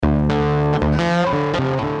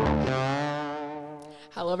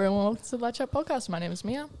Hello everyone, welcome to the Light Chat Podcast. My name is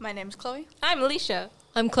Mia. My name's Chloe. I'm Alicia.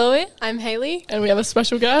 I'm Chloe. I'm Hayley. And we have a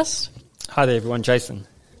special guest. Hi there everyone, Jason.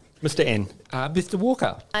 Mr. N. Mr.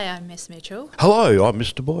 Walker. Hi, I'm Miss Mitchell. Hello, I'm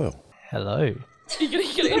Mr. Boyle. Hello. You're going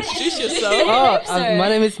to introduce yourself. My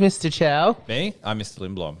name is Mr. Chow. Me, I'm Mr.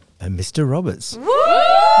 Lindblom. And Mr. Roberts. Woo!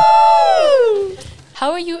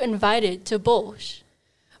 How are you invited to Bolsh?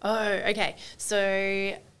 Oh, okay.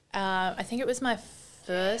 So I think it was my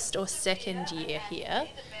first or second year here.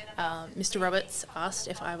 Mr. Roberts asked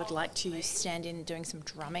if I would like to stand in doing some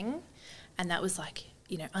drumming. And that was like,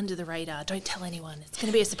 under the radar. Don't tell anyone. It's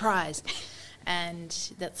going to be a surprise. And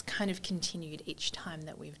that's kind of continued each time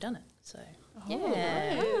that we've done it. So,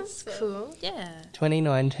 yeah. That's cool. Yeah.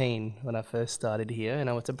 2019, when I first started here, and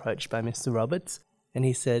I was approached by Mr. Roberts, and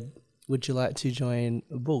he said, would you like to join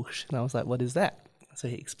Bolsh? And I was like, what is that? So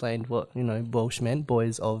he explained what, Bolsh meant,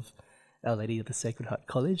 Boys of Our Lady of the Sacred Heart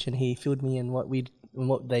College, and he filled me in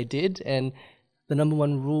what they did, and the number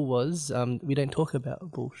one rule was we don't talk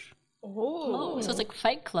about Bolsh. Oh, so it's like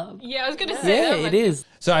Fight Club. Yeah, I was going to say Yeah, it is.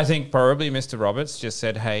 So I think probably Mr. Roberts just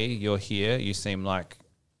said, hey, you're here. You seem like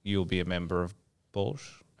you'll be a member of Bolsh.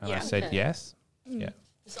 And I said yes. Yeah.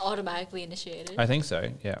 It's automatically initiated. I think so,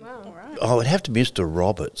 yeah. Wow. All right. Oh, it'd have to be Mr.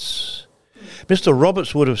 Roberts. Mr.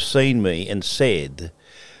 Roberts would have seen me and said,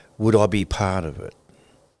 would I be part of it?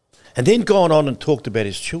 And then gone on and talked about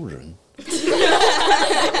his children.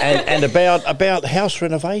 and about house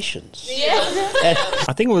renovations. Yeah.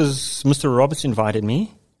 I think it was Mr. Roberts invited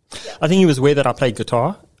me. I think he was aware that I played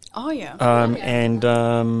guitar. Oh, yeah. And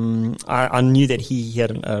I knew that he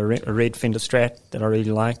had a red Fender Strat that I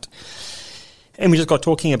really liked. And we just got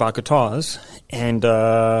talking about guitars, and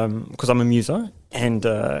because I'm a muser, and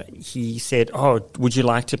he said, "Oh, would you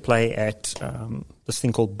like to play at this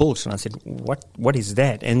thing called Bolsh?" And I said, "What is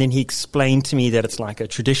that?" And then he explained to me that it's like a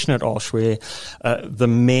tradition at Olsh where the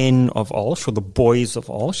men of Olsh or the boys of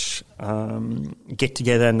Olsh get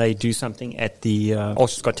together and they do something at the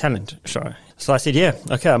Olsh's Got Talent show. So I said, "Yeah,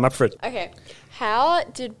 okay, I'm up for it." Okay. How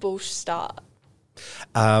did Bolsh start?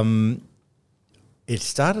 It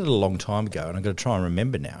started a long time ago, and I've got to try and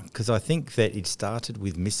remember now, because I think that it started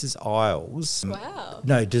with Mrs. Isles. Wow.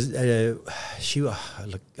 No, I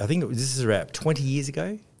think this is about 20 years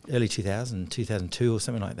ago, early 2002 or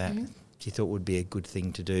something like that. Mm-hmm. She thought would be a good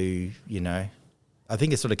thing to do, I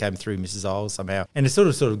think it sort of came through Mrs. Isles somehow. And it's sort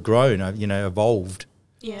of grown, evolved.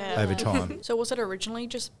 Yeah. Over time. So was it originally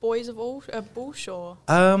just Boys of Bolsh or?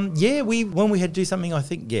 When we had to do something, I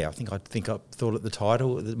think I thought of the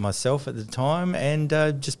title myself at the time, and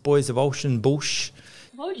just Boys of Olsh and Bolsh.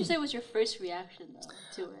 What would you say was your first reaction, though,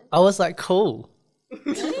 to it? I was like, cool.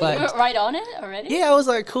 Really? You were right on it already? Yeah, I was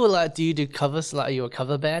like, cool. Like, do you do covers? Like, are you a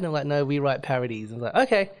cover band? I'm like, no, we write parodies. I was like,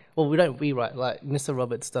 okay. Well, we don't rewrite. Like, Mr.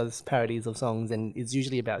 Roberts does parodies of songs, and it's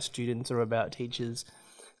usually about students or about teachers.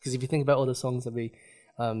 Because if you think about all the songs that we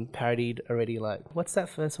parodied already, like, what's that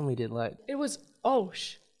first one we did? Like, It was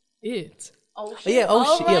Olsh. It. Oh, yeah,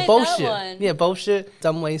 right, yeah, bullshit. that one. Yeah, bullshit.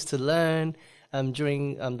 Dumb ways to learn.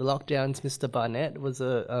 During the lockdowns, Mr. Barnett was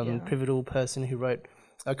a pivotal person who wrote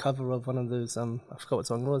a cover of one of those. I forgot what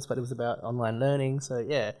song it was, but it was about online learning. So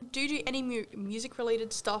yeah. Do you do any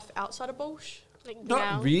music-related stuff outside of Bolsh? Like Not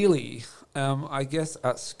now? really. I guess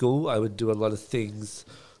at school I would do a lot of things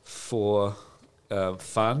for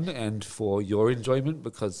fun and for your enjoyment,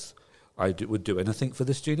 because I would do anything for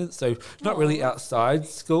the students. So not really outside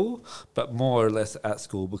school, but more or less at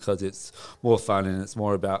school, because it's more fun and it's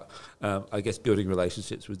more about, I guess, building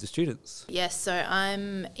relationships with the students. Yes, so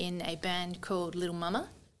I'm in a band called Little Mama.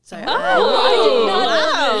 So I did not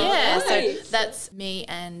know this. yeah, Nice. so that's me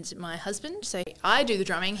and my husband. So I do the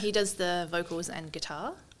drumming, he does the vocals and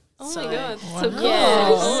guitar. Oh So- my god. So cool. Yeah.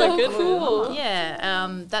 So cool.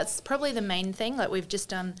 Yeah, that's probably the main thing. Like, we've just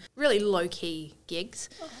done really low-key gigs.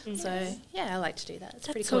 So, yeah, I like to do that. It's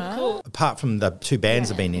pretty cool. Cool. Apart from the two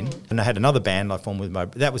bands I've been in, and I had another band I formed with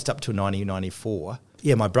that was up to 1994.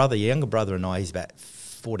 Yeah, my younger brother and I, he's about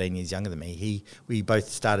 14 years younger than me. We both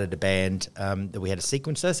started a band that we had a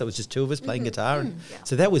sequencer, so it was just two of us playing guitar. And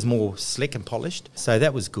so that was more slick and polished. So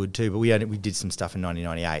that was good too, but we did some stuff in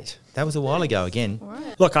 1998. That was a while ago again.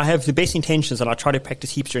 Look, I have the best intentions, and I try to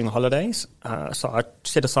practice heaps during the holidays. So I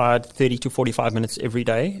set aside 30 to 45 minutes every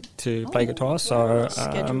day to play guitar. So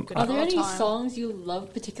Schedule Are there any time. songs you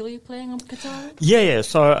love particularly playing on guitar? yeah.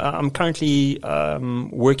 So I'm currently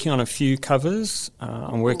working on a few covers.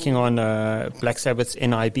 I'm working on Black Sabbath's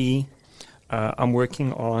NIB. I'm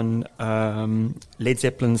working on Led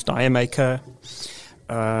Zeppelin's Diamaker.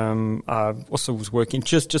 I also was working,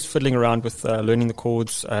 just fiddling around with learning the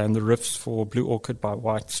chords and the riffs for Blue Orchid by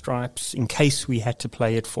White Stripes, in case we had to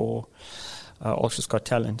play it for Ultra's Got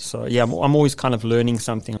Talent. So yeah, I'm always kind of learning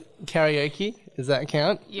something. Karaoke, does that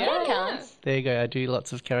count? Yeah, that counts. There you go, I do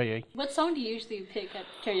lots of karaoke. What song do you usually pick at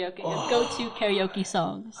karaoke? Your go-to karaoke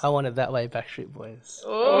songs? I Want It That Way, Backstreet Boys.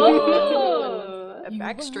 A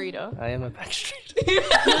backstreeter. I am a Backstreet.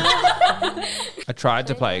 I tried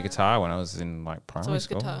to play guitar when I was in like primary always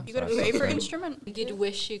school. guitar. You got a favourite instrument? You'd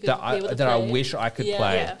wish you could That be able to I play. wish I could Yeah.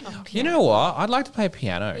 play. Yeah. You know what? I'd like to play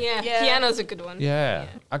piano. Yeah, piano's a good one. Yeah.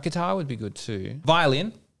 A guitar would be good too.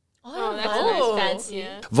 Violin. Oh, that's a nice fancy.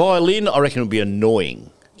 Violin, I reckon, would be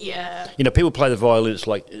annoying. Yeah. You know, people play the violin. It's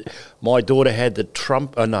like my daughter had the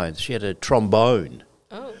she had a trombone.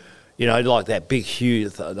 Oh. You know, like that big,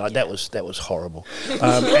 huge. That was horrible.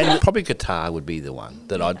 And probably guitar would be the one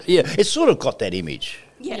that I'd. Yeah, it's sort of got that image.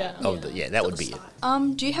 Yeah. That would be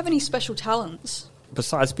it. Do you have any special talents?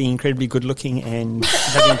 Besides being incredibly good looking and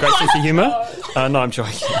having a great sense of humour. No, I'm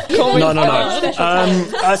joking.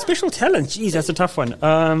 No. Special talent. Geez, that's a tough one.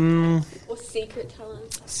 Or secret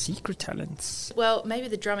talents? Secret talents. Well, maybe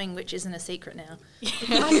the drumming, which isn't a secret now. I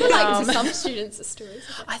feel like to some students it's still is.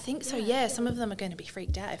 I think so, yeah. Some of them are going to be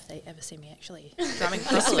freaked out if they ever see me actually drumming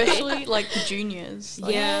properly. Especially like the juniors.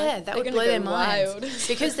 Like, Yeah, that would gonna blow go their minds. wild.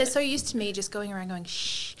 Because they're so used to me just going around going,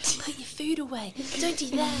 shh, put your food away. Don't do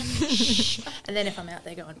that. Shh. And then if I'm out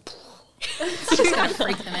there going, it's just going to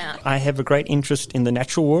freak them out. I have a great interest in the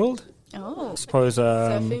natural world. Oh. I suppose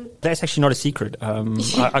that's actually not a secret.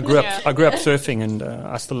 I grew up surfing, and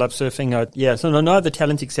I still love surfing. So no other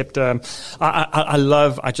talent except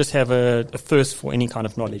I just have a thirst for any kind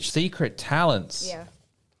of knowledge. Secret talents. Yeah.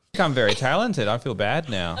 I'm very talented. I feel bad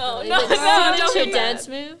now. Oh, no, signature dance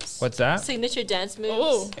moves. What's that? Signature dance moves.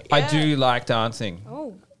 Oh. I do like dancing.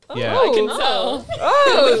 Oh. Yeah. I can tell.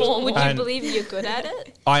 Oh. Would you And- believe you're good at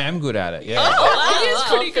it? I am good at it, yeah. He is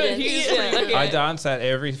pretty good. He is pretty good. I dance at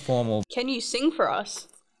every formal. Can you sing for us?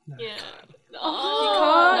 Yeah.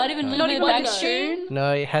 Oh, not even back tune.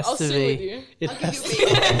 No, it has I'll to sing with be. you. It has to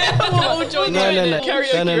We'll all join No, in no, no.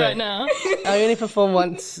 karaoke No. right now. I only perform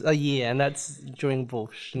once a year, and that's during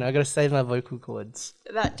Bush. I got to save my vocal cords.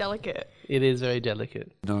 That delicate. It is very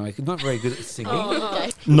delicate. No, I'm not very good at singing.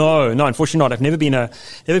 No, unfortunately not. I've never been a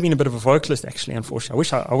bit of a vocalist actually. Unfortunately,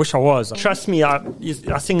 I wish I was. Trust me, I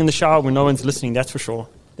sing in the shower when no one's listening. That's for sure.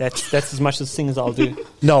 That's as much as sing as I'll do.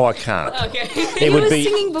 No, I can't. Okay. It You would were be.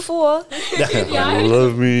 singing before.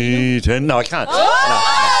 Love me. No, I can't. No,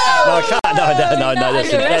 I can't.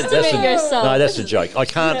 No, that's a joke. I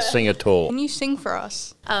can't sing at all. Can you sing for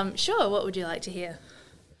us? Sure, what would you like to hear?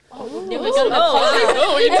 Never got a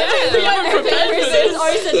Oh, you did. You prepared for this.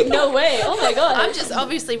 Ari said, no way. Oh my god. I'm just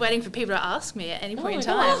obviously waiting for people to ask me at any point in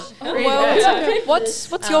time. Ready to Well, go.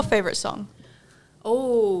 what's your favourite song?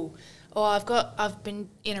 Oh, I've been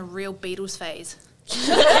in a real Beatles phase.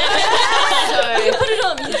 So, Put it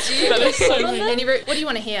on YouTube. That is so mean. what do you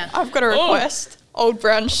want to hear? I've got a request. Old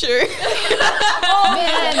Brown Shoe.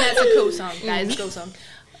 Man, that's a cool song. That is a cool song.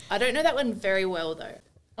 I don't know that one very well though.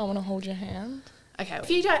 I want to hold your hand. Okay, if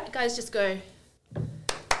you guys just go.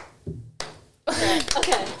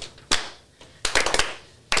 Okay.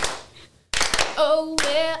 Oh,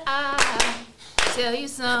 well, I tell you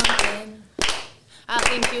something. I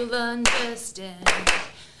think you'll understand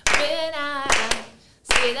when I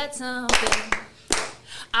say that something.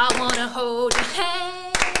 I wanna hold your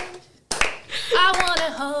hand. I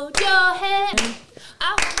wanna hold your hand.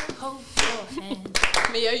 I wanna hold your hand.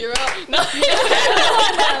 Mia, you're up. No.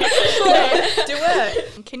 Do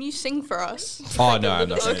it. Can you sing for us? Oh, no, I'm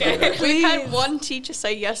not going to do that. We've had one teacher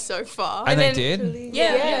say yes so far. And they did?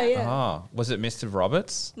 Yeah. Oh, was it Mr.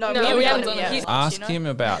 Roberts? No, No, we haven't done it yet. yet. Ask him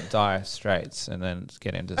about Dire Straits and then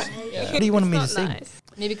get him to. What do you want me to sing?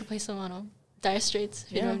 Maybe you could play someone on Dire Straits.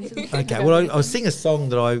 If you know anything. Okay, well, I'll sing a song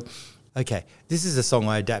that Okay, this is a song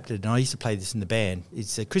I adapted, and I used to play this in the band.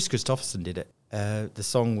 It's Chris Christopherson did it. The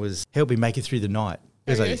song was "Help Me Make It Through the Night."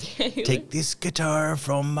 It was like, take this guitar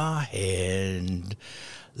from my hand,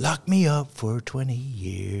 lock me up for 20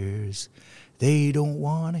 years. They don't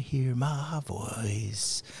want to hear my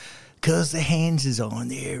voice, 'cause the hands is on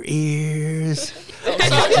their ears. I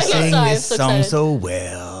used to sing Sorry, this I'm so song excited. so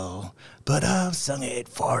well, but I've sung it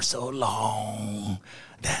for so long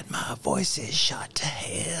that my voice is shot to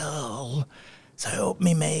hell. So help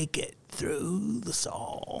me make it through the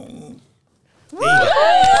song. There you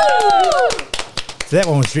go. So that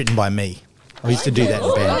one was written by me. I used to do that in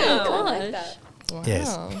the band. Oh my gosh.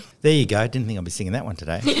 Yes. There you go. Didn't think I'd be singing that one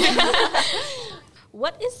today.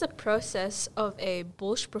 What is the process of a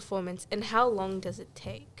Bush performance and how long does it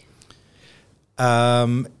take?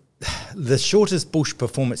 The shortest Bush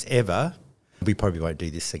performance ever We probably won't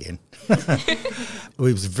do this again. It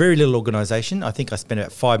was very little organisation. I think I spent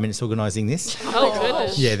about 5 minutes organising this. Oh,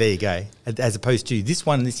 goodness. Yeah, there you go. As opposed to this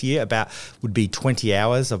one this year, would be 20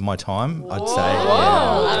 hours of my time, I'd say.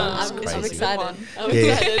 Yeah, it's I'm crazy.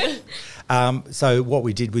 excited. So what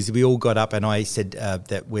we did was we all got up and I said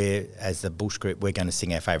that as the Bush group, we're going to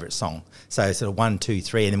sing our favourite song. So sort of 1, 2,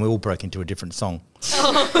 3, and then we all broke into a different song.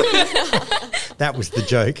 That was the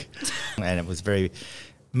joke. And it was very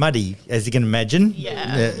muddy, as you can imagine.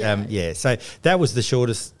 So that was the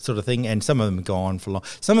shortest sort of thing, and some of them go on for long.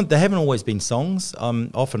 They haven't always been songs.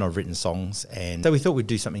 Often I've written songs, and so we thought we'd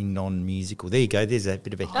do something non-musical. There you go. There's a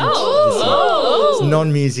bit of a hint. It's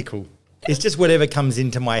non-musical. It's just whatever comes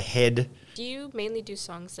into my head. Do you mainly do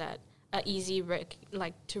songs that are easy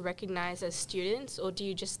to recognize as students, or do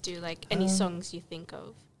you just do like any songs you think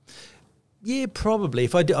of? Yeah, probably.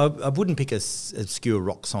 If I do, I wouldn't pick a obscure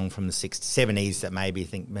rock song from the 60s, 70s that maybe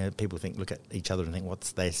people look at each other and think,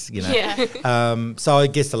 "What's this?" You know. Yeah. So I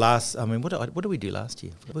guess what did we do last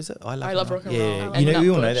year? Was it I Love Rock and Yeah, Roll. you And all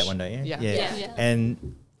know Nutbush. that one, don't you? Yeah.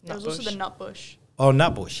 And There was also the Nutbush. oh,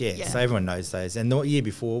 Nutbush, yeah. So everyone knows those. And the year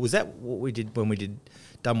before, was that what we did when we did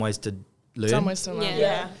Dumb Ways to Learn? Dumb Ways to Learn.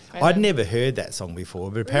 Yeah. I'd never heard that song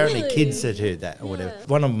before, but apparently kids had heard that or whatever.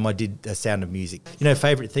 One of them I did A Sound of Music. You know,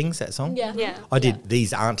 Favourite Things, that song? Yeah. I did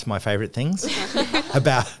These Aren't My Favourite Things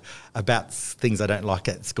about things I don't like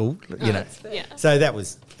at school, you know. Yeah. So that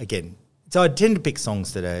was, again, so I tend to pick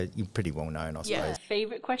songs that are pretty well known, I suppose.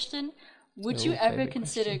 Favorite question? Would you ever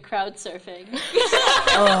consider crowd surfing?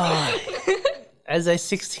 As a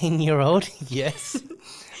 16-year-old, yes.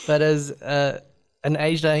 But as an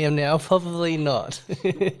age that I am now, probably not.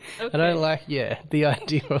 I don't like, the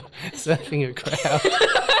idea of surfing a crowd.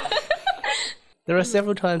 There are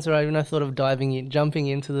several times where I thought of jumping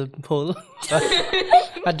into the pool. But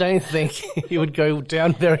I don't think it would go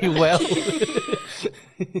down very well.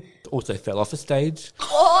 Also fell off a stage.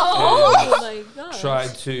 Oh my god.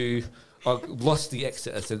 Tried to... I lost the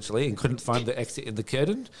exit, essentially, and couldn't find the exit in the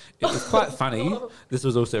curtain. It was quite funny. This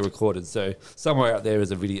was also recorded, so somewhere out there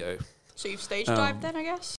is a video. So you've stage dived then, I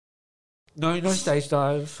guess? No stage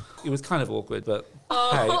dive. It was kind of awkward, but hey,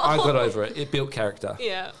 I got over it. It built character.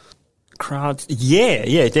 Yeah. Crowds, yeah,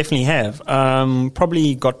 definitely have.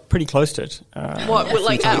 Probably got pretty close to it.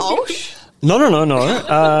 Like at Olsh? No.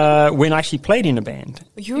 When I actually played in a band.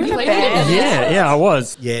 You were in a band? Yeah, I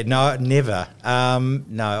was. Yeah, no, never.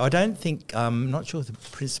 No, I don't think, not sure if the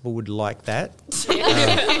principal would like that.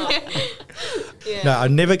 No, I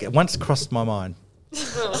never, once crossed my mind.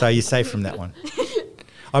 So you're safe from that one.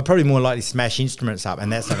 I'd probably more likely smash instruments up,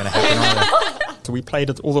 and that's not going to happen either. So we played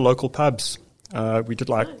at all the local pubs. We did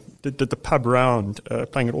the pub round,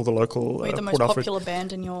 playing at all the local. Were you the most popular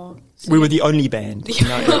band in your city? We were the only band.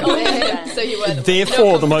 So you were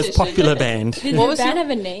Therefore, the most popular band. Did the band have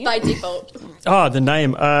a name? by default. The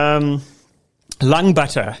name. Lung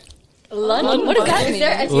Butter. London? What does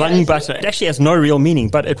that mean? Lung Butter. It actually has no real meaning,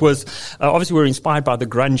 but it was, obviously we were inspired by the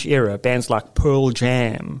grunge era. Bands like Pearl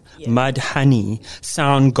Jam, Mud Honey,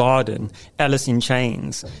 Soundgarden, Alice in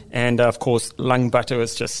Chains. And, of course, Lung Butter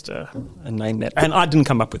was just a name that... And I didn't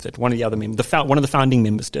come up with it. One of the other members, one of the founding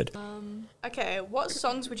members did. Okay, what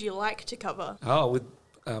songs would you like to cover? Oh, with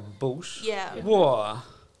Bush? Yeah. Whoa.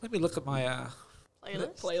 Let me look at my...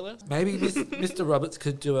 Playlist. Maybe Mr. Roberts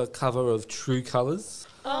could do a cover of True Colours.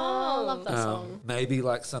 Oh, I love that song. Maybe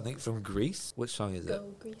like something from Grease. Which song is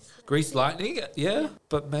it? Grease. Grease Lightning, yeah.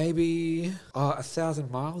 But maybe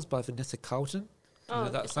 1,000 Miles by Vanessa Carlton. You know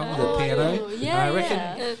that song with the piano? Yeah, I reckon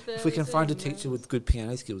yeah. if we can find a teacher with good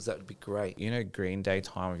piano skills, that would be great. You know Green Day,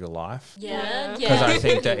 Time of Your Life? Yeah. Because I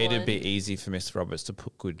think that it'd be easy for Mr. Roberts to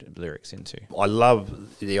put good lyrics into. I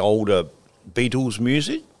love the older Beatles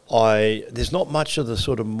music. There's not much of the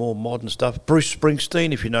sort of more modern stuff. Bruce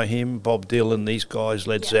Springsteen, if you know him, Bob Dylan, these guys,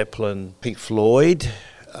 Led Zeppelin, Pink Floyd.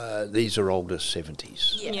 These are older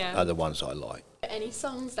 70s. Are the ones I like. Any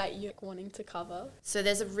songs that you're wanting to cover? So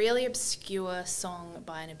there's a really obscure song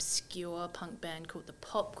by an obscure punk band called The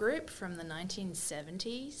Pop Group from the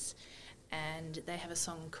 1970s, and they have a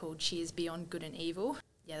song called Cheers Beyond Good and Evil.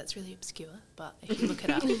 Yeah, that's really obscure, but if you look it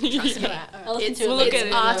up, trust me,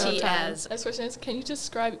 it's arty as. Next question is, can you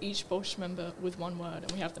describe each Bolsh member with one word?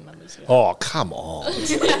 And we have the members here. Oh, come on.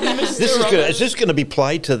 Is this going to be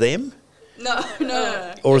played to them?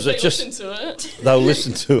 No. Or is it They just... listen to it. They'll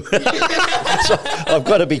listen to it. So I've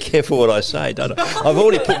got to be careful what I say, don't I? I've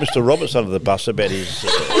already put Mr. Roberts under the bus about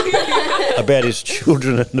his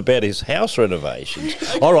children and about his house renovations.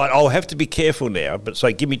 All right, I'll have to be careful now, but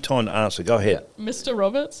so give me time to answer. Go ahead. Mr.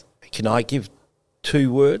 Roberts? Can I give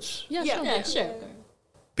 2 words? Yeah, sure. Yeah, sure.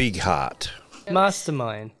 Big heart.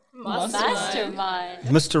 Mastermind. Mastermind.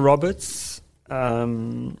 Mr. Roberts,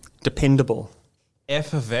 dependable.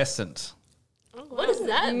 Effervescent. What does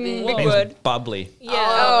that mean? What? Means bubbly.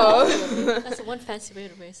 That's one fancy way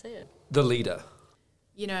to say it. The leader.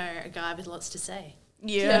 You know, a guy with lots to say.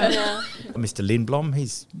 Yeah. Mr. Lindblom,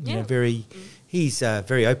 he's you know he's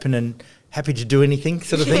very open and happy to do anything,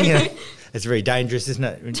 sort of thing. You know, it's very dangerous, isn't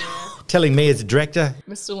it? Telling me as a director,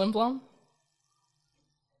 Mr. Lindblom?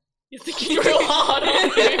 You're thinking real hard.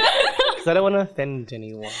 Because I don't want to offend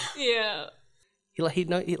anyone. Yeah.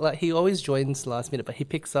 He always joins last minute, but he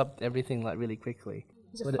picks up everything like really quickly.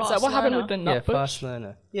 Is that what happened with the Yeah, nut bush? fast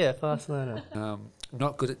learner. Yeah, fast learner.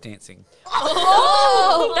 Not good at dancing.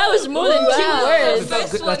 Oh, that was more than 2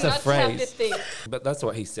 words. That's a phrase. But that's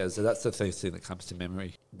what he says, so that's the first thing that comes to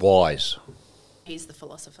memory. Wise. He's the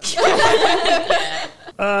philosopher.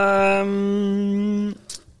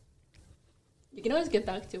 You can always get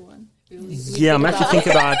back to one. Yeah, I'm actually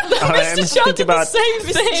thinking about. Same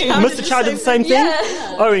thing. Mr. Chow did the same thing.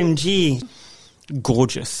 OMG,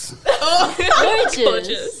 gorgeous.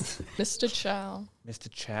 Gorgeous. Mr. Chow. Mr.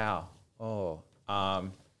 Chow. Oh.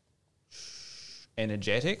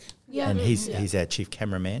 Energetic. Yeah. and he's our chief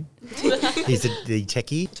cameraman. He's the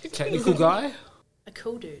techie. Technical guy. A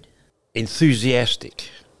cool dude. Enthusiastic.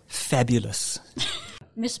 Fabulous.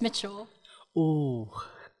 Miss Mitchell. Ooh,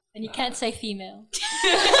 And you can't say female.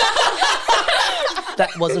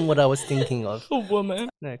 that wasn't what I was thinking of. A woman.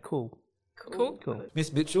 No, cool. Cool.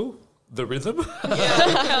 Miss Mitchell. The rhythm.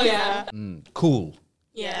 Yeah. Cool.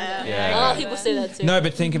 Yeah. Yeah. A lot of people say that too. No,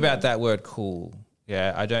 but think about that word cool.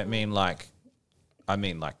 Yeah, I don't mean like, I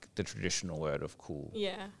mean like the traditional word of cool.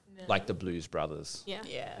 Yeah. Like the Blues Brothers. Yeah.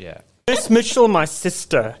 Yeah. Miss Mitchell, my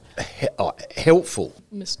sister. Helpful.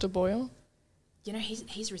 Mr. Boyle. You know,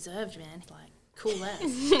 he's reserved, man. Like, cool lass.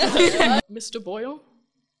 Mr. Boyle.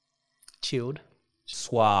 Chilled.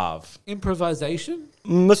 Suave. Improvisation.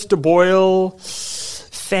 Mr. Boyle,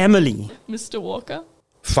 family. Mr. Walker.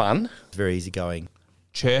 Fun. Very easygoing.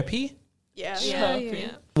 Chirpy. Yeah.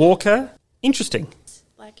 Yeah. Walker, interesting.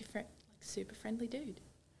 Like super friendly dude.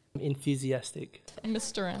 Enthusiastic.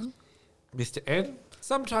 Mr. N. Mr. N.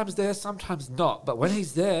 Sometimes there, sometimes not. But when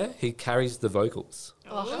he's there, he carries the vocals.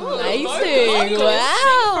 Amazing.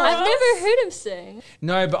 Wow. I've never heard him sing.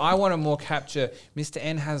 No, but I want to more capture. Mr.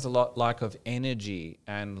 N has a lot like of energy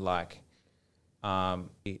and like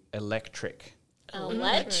electric.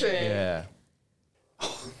 Electric. Yeah.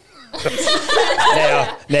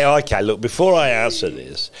 Now, okay, look, before I answer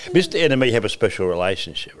this, Mr. N and me have a special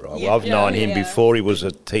relationship, right? Well, I've known him before he was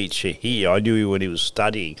a teacher here. I knew him when he was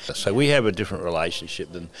studying. So we have a different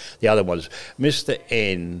relationship than the other ones. Mr.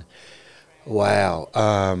 N, wow,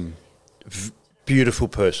 beautiful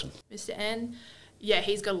person. Mr. N, yeah,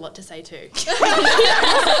 he's got a lot to say too.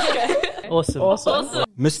 Awesome.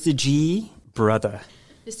 Mr. G, brother.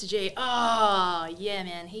 Mr. G, oh, yeah,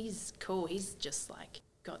 man, he's cool. He's just like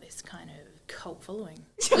got this kind of cult following.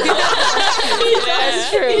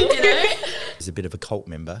 That's true. You know? He's a bit of a cult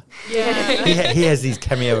member. Yeah. He has these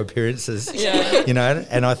cameo appearances, you know,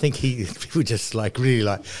 and I think people just like really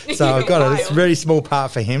like. So I've got a very small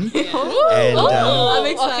part for him. And I'm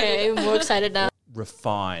excited. Okay, I'm more excited now.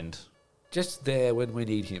 Refined. Just there when we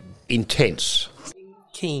need him. Intense.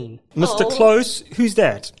 Keen. Mr. Close, who's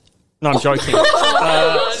that? No, I'm joking.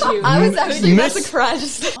 I was actually about to cry.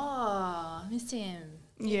 Oh, miss him.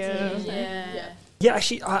 Yeah. Yeah. Yeah,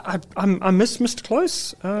 actually, I miss Mr.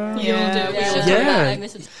 Close. I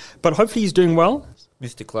miss him. But hopefully he's doing well.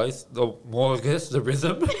 Mr. Close, or more, I guess, the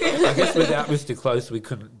rhythm. I guess without Mr. Close, we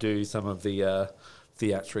couldn't do some of the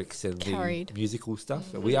theatrics and the musical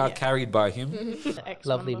stuff. We are carried by him.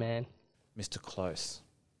 Lovely man. Mr. Close.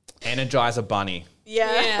 Energizer Bunny.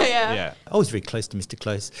 Yeah. I was very close to Mr.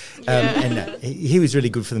 Close. And he was really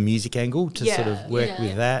good for the music angle to sort of work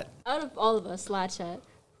with that. Out of all of us, Lad Chat,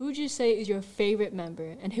 who would you say is your favorite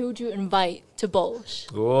member, and who would you invite to Bolsh?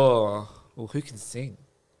 Oh, well, who can sing?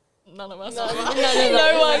 None of us. No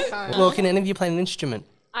one. Well, can any of you play an instrument?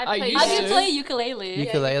 I used can to. play ukulele.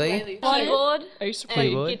 Ukulele? Keyboard. I used to play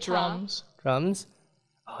Keyboard. drums. Drums?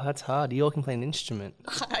 Oh, that's hard. You all can play an instrument.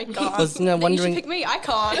 I can't. I was wondering. You should pick me. I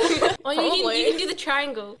can't. Oh, you can do the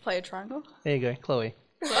triangle. Play a triangle. There you go, Chloe.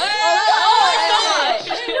 Oh my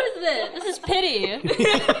gosh! Who is this? This is pity.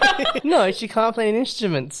 No, she can't play an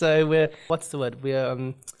instrument, so we're. What's the word?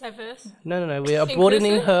 We're Diverse. No. We are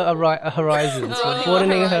broadening her horizons. We're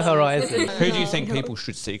broadening her horizons. Who do you think people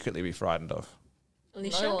should secretly be frightened of?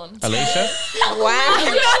 Alicia. No one. Alicia? Wow.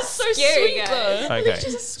 That's so Scary sweet guy. though. Okay.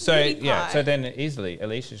 So then easily,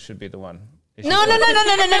 Alicia should be the one. Is she No. But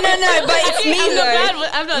it's me though.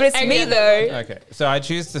 I'm not But it's me though. Okay. So I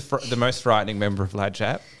choose the most frightening member of Lad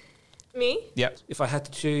Chat. Me? Yep. If I had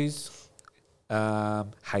to choose,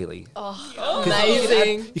 Hayley. Oh, 'Cause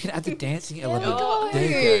amazing. You can add the dancing element. go. There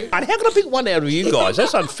you go. And how can I pick one out of you guys?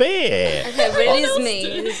 That's unfair. Okay, but it is me.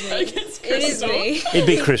 It is me. It is me. It'd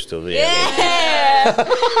be Crystal, yeah.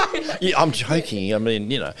 Yeah, I'm joking. I mean,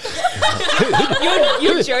 you know.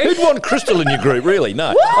 You're joking. Who'd want Crystal in your group, really?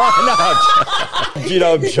 No. Oh, no. You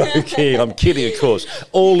know, I'm joking. I'm kidding, of course.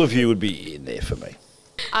 All of you would be in there for me.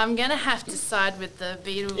 I'm going to have to side with the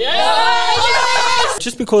Beatles.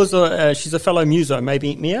 Just because she's a fellow muser,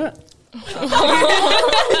 maybe Mia?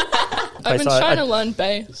 I've been trying to learn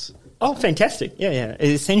bass. Oh, fantastic. Yeah.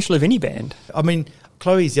 Essential of any band. I mean,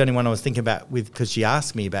 Chloe's the only one I was thinking about because she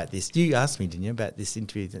asked me about this. You asked me, didn't you, about this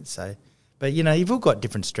interview? So, but, you know, you've all got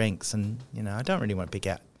different strengths and, you know, I don't really want to pick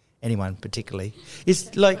out anyone particularly.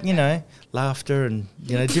 It's like, you know, laughter and,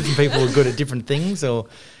 you know, different people are good at different things or,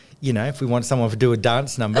 you know, if we want someone to do a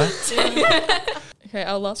dance number. Okay,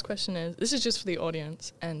 our last question is, this is just for the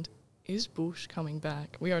audience, and is Bush coming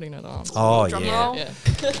back? We already know the answer. Oh, Drum yeah. roll. Yeah.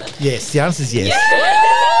 Yes, the answer is yes.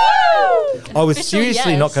 I was Official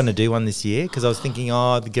seriously yes. not going to do one this year because I was thinking,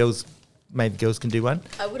 maybe the girls can do one.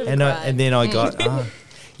 I would have and cried. and then I got,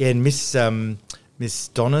 and Miss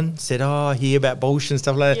Donnan said, I hear about Bush and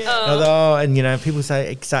stuff like that. And I thought, and, you know, people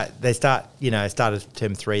say, start of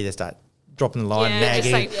term 3, they start dropping the line, nagging.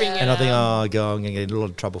 just like bring And I think, I'm going to get in a lot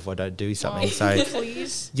of trouble if I don't do something. So,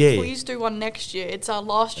 Please do one next year. It's our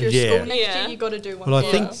last year of Yeah. school next Yeah. year. You got to do one. well, I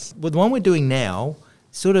think with the one we're doing now,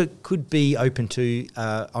 sort of could be open to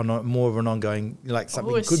on a, more of an ongoing, like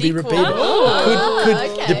something a could be sequel. repeated.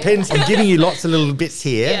 Could depends. I'm giving you lots of little bits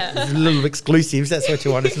here, little exclusives. That's what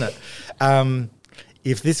you want, isn't it?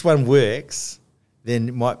 If this one works, then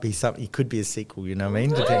it might be something. It could be a sequel. You know what I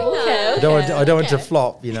mean? I don't want it to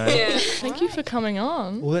flop. You know. Thank you for coming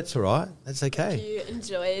on. Well, that's all right. That's okay. You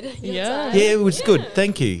enjoyed your Yeah. time. Yeah, it was good.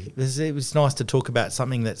 Thank you. It was nice to talk about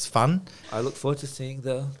something that's fun. I look forward to seeing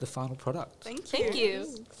the final product. Thank you.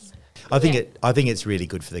 I think it's really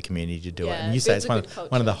good for the community to do it. Yeah, And you say it's builds a one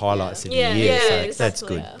good of the culture. highlights of Yeah. the year. Yeah, So exactly. that's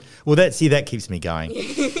good. Yeah. Well, that keeps me going.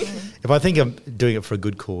 If I think I'm doing it for a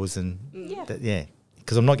good cause, and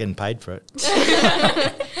because I'm not getting paid for it.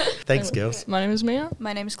 Thanks, girls. My name is Mia.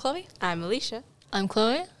 My name is Chloe. I'm Alicia. I'm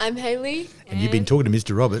Chloe. I'm Hayley. And you've been talking to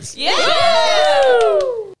Mr. Roberts.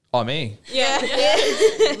 Oh, me.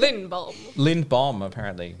 Lindbaum. Lind Bomb,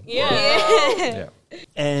 apparently. Yeah.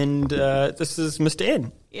 And this is Mr.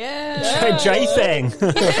 N. Yeah. Jay Sang.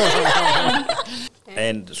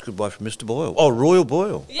 And it's goodbye from Mr. Boyle. Oh, Royal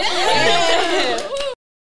Boyle.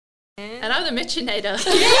 And I'm the Mitchinator.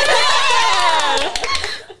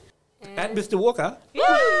 And Mr. Walker.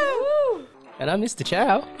 And I'm Mr.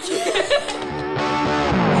 Chow.